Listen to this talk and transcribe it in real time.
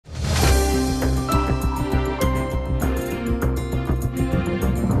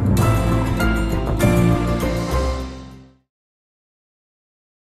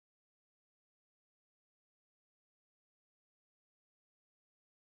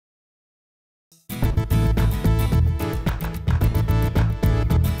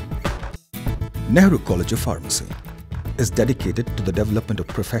Nehru College of Pharmacy is dedicated to the development of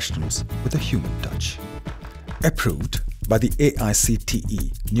professionals with a human touch. Approved by the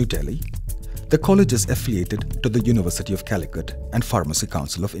AICTE, New Delhi, the college is affiliated to the University of Calicut and Pharmacy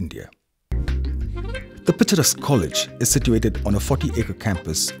Council of India. The picturesque college is situated on a 40-acre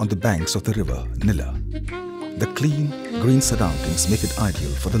campus on the banks of the river Nila. The clean, green surroundings make it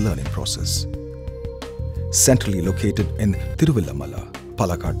ideal for the learning process. Centrally located in Tiruvillamala,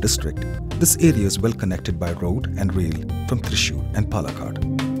 Palakkad district, this area is well connected by road and rail from Thrissur and Palakkad.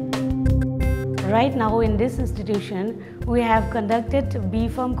 Right now in this institution, we have conducted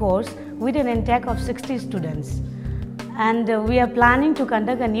B.Pharm course with an intake of 60 students. And we are planning to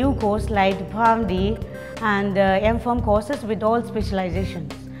conduct a new course like PharmD and M.Pharm courses with all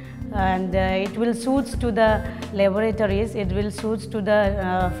specializations. And it will suit to the laboratories, it will suit to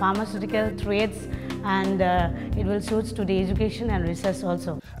the pharmaceutical trades, and it will suit to the education and research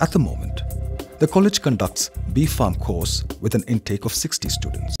also. At the moment, the college conducts B.Pharm course with an intake of 60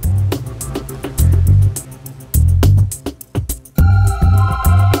 students.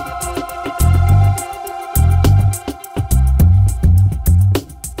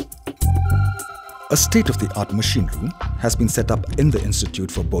 A state-of-the-art machine room has been set up in the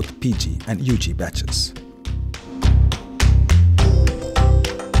institute for both PG and UG batches.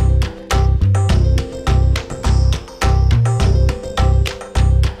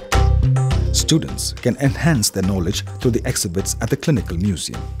 Students can enhance their knowledge through the exhibits at the Clinical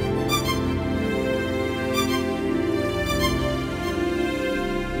Museum.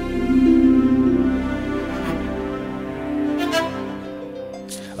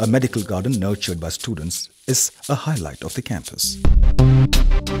 A medical garden nurtured by students is a highlight of the campus.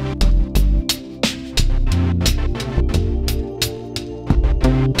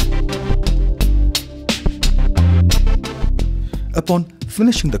 Upon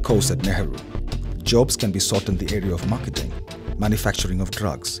finishing the course at Nehru, jobs can be sought in the area of marketing, manufacturing of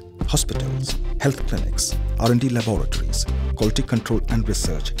drugs, hospitals, health clinics, R&D laboratories, quality control and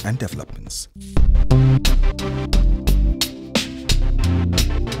research and developments.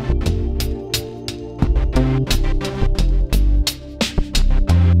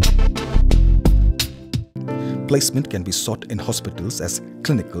 Placement can be sought in hospitals as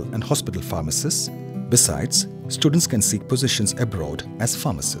clinical and hospital pharmacists. Besides, students can seek positions abroad as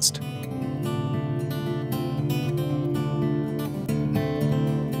pharmacists.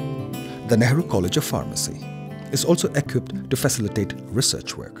 The Nehru College of Pharmacy is also equipped to facilitate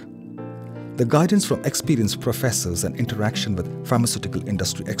research work. The guidance from experienced professors and interaction with pharmaceutical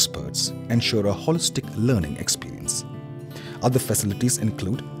industry experts ensure a holistic learning experience. Other facilities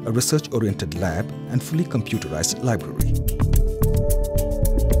include a research-oriented lab and fully computerized library.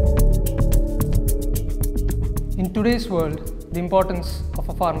 In today's world, the importance of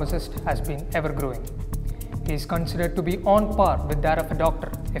a pharmacist has been ever growing. He is considered to be on par with that of a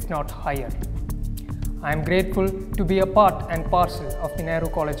doctor, if not higher. I am grateful to be a part and parcel of the Nehru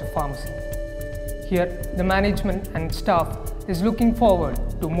College of Pharmacy. Here, the management and staff is looking forward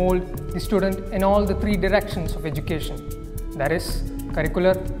to mold the student in all the three directions of education. That is,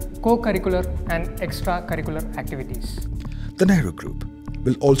 curricular, co-curricular and extracurricular activities. The Nehru Group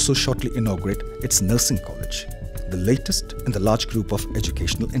will also shortly inaugurate its nursing college, the latest in the large group of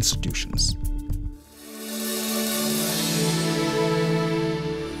educational institutions.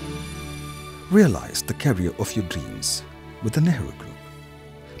 Realize the career of your dreams with the Nehru Group,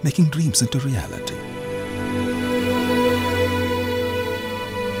 making dreams into reality.